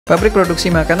Pabrik produksi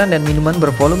makanan dan minuman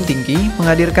bervolume tinggi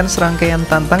menghadirkan serangkaian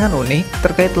tantangan unik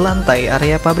terkait lantai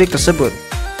area pabrik tersebut.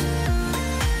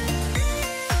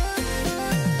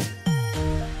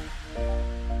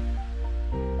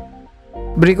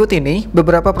 Berikut ini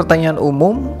beberapa pertanyaan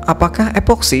umum, apakah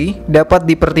epoksi dapat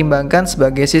dipertimbangkan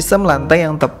sebagai sistem lantai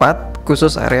yang tepat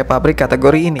khusus area pabrik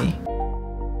kategori ini?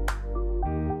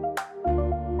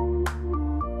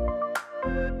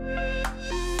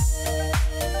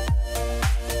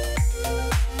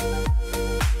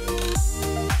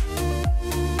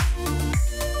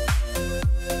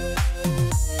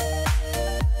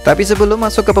 Tapi sebelum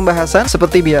masuk ke pembahasan,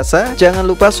 seperti biasa, jangan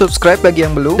lupa subscribe bagi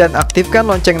yang belum dan aktifkan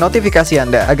lonceng notifikasi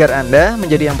Anda agar Anda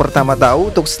menjadi yang pertama tahu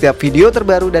untuk setiap video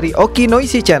terbaru dari Okky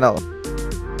Noisy Channel.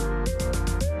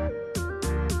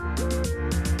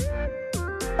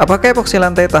 Apakah epoksi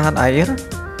lantai tahan air?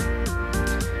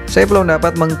 Saya belum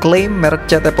dapat mengklaim merek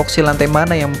cat epoksi lantai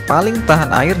mana yang paling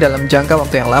tahan air dalam jangka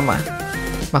waktu yang lama.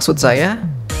 Maksud saya,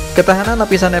 ketahanan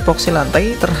lapisan epoksi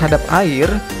lantai terhadap air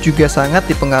juga sangat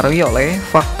dipengaruhi oleh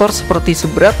faktor seperti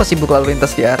seberapa sibuk lalu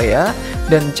lintas di area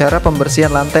dan cara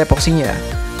pembersihan lantai epoksinya.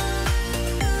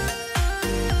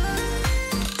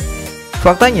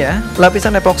 Faktanya,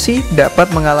 lapisan epoksi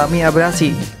dapat mengalami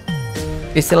abrasi.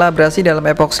 Istilah abrasi dalam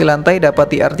epoksi lantai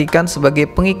dapat diartikan sebagai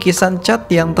pengikisan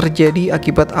cat yang terjadi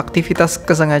akibat aktivitas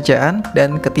kesengajaan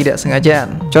dan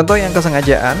ketidaksengajaan. Contoh yang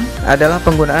kesengajaan adalah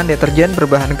penggunaan deterjen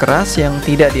berbahan keras yang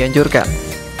tidak dianjurkan.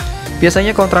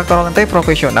 Biasanya kontraktor lantai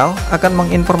profesional akan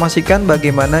menginformasikan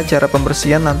bagaimana cara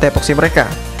pembersihan lantai epoksi mereka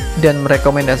dan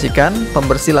merekomendasikan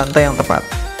pembersih lantai yang tepat.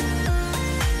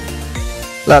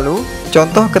 Lalu,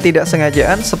 contoh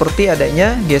ketidaksengajaan seperti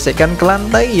adanya gesekan ke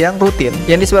lantai yang rutin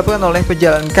yang disebabkan oleh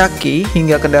pejalan kaki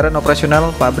hingga kendaraan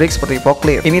operasional pabrik seperti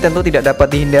forklift. Ini tentu tidak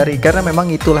dapat dihindari karena memang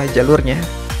itulah jalurnya.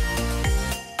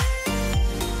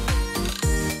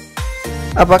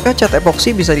 Apakah cat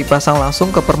epoksi bisa dipasang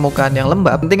langsung ke permukaan yang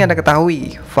lembab? Penting Anda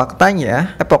ketahui,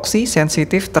 faktanya epoksi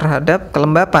sensitif terhadap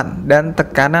kelembapan dan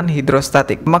tekanan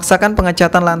hidrostatik. Memaksakan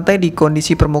pengecatan lantai di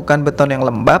kondisi permukaan beton yang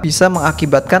lembab bisa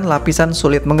mengakibatkan lapisan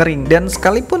sulit mengering, dan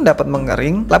sekalipun dapat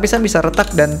mengering, lapisan bisa retak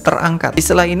dan terangkat.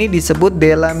 Istilah ini disebut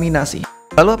delaminasi.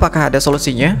 Lalu apakah ada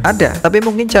solusinya? Ada, tapi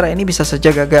mungkin cara ini bisa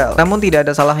saja gagal. Namun tidak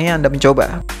ada salahnya Anda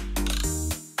mencoba.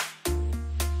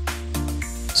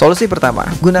 Solusi pertama,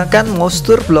 gunakan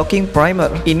moisture blocking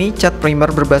primer. Ini cat primer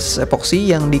berbasis epoksi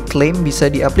yang diklaim bisa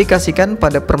diaplikasikan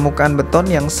pada permukaan beton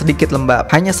yang sedikit lembab.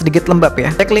 Hanya sedikit lembab ya.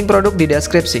 Cek link produk di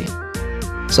deskripsi.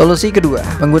 Solusi kedua,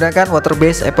 menggunakan water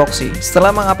based epoksi.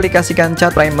 Setelah mengaplikasikan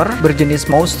cat primer berjenis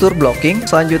moisture blocking,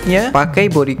 selanjutnya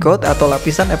pakai body coat atau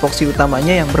lapisan epoksi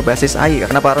utamanya yang berbasis air.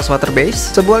 Kenapa harus water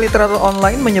based? Sebuah literatur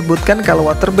online menyebutkan kalau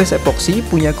water based epoksi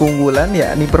punya keunggulan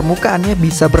yakni permukaannya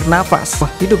bisa bernafas.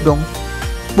 Wah, hidup dong.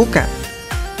 Bukan.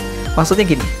 Maksudnya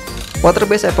gini, water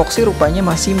based epoksi rupanya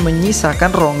masih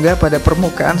menyisakan rongga pada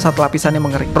permukaan saat lapisannya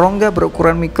mengering. Rongga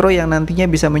berukuran mikro yang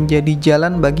nantinya bisa menjadi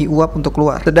jalan bagi uap untuk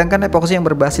keluar. Sedangkan epoksi yang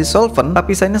berbasis solvent,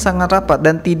 lapisannya sangat rapat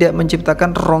dan tidak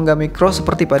menciptakan rongga mikro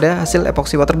seperti pada hasil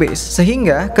epoksi water based.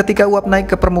 Sehingga ketika uap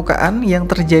naik ke permukaan, yang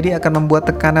terjadi akan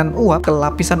membuat tekanan uap ke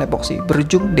lapisan epoksi,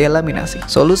 berujung delaminasi.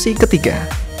 Solusi ketiga,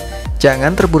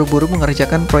 jangan terburu-buru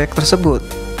mengerjakan proyek tersebut.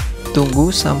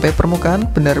 Tunggu sampai permukaan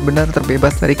benar-benar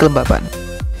terbebas dari kelembapan.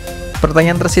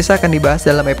 Pertanyaan tersisa akan dibahas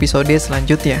dalam episode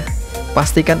selanjutnya.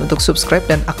 Pastikan untuk subscribe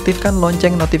dan aktifkan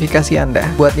lonceng notifikasi Anda.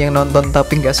 Buat yang nonton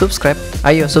tapi nggak subscribe,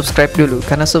 ayo subscribe dulu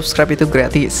karena subscribe itu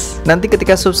gratis. Nanti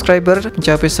ketika subscriber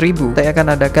mencapai 1000, saya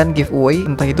akan adakan giveaway,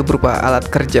 entah itu berupa alat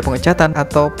kerja pengecatan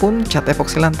ataupun cat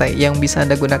epoksi lantai yang bisa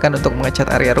Anda gunakan untuk mengecat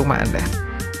area rumah Anda.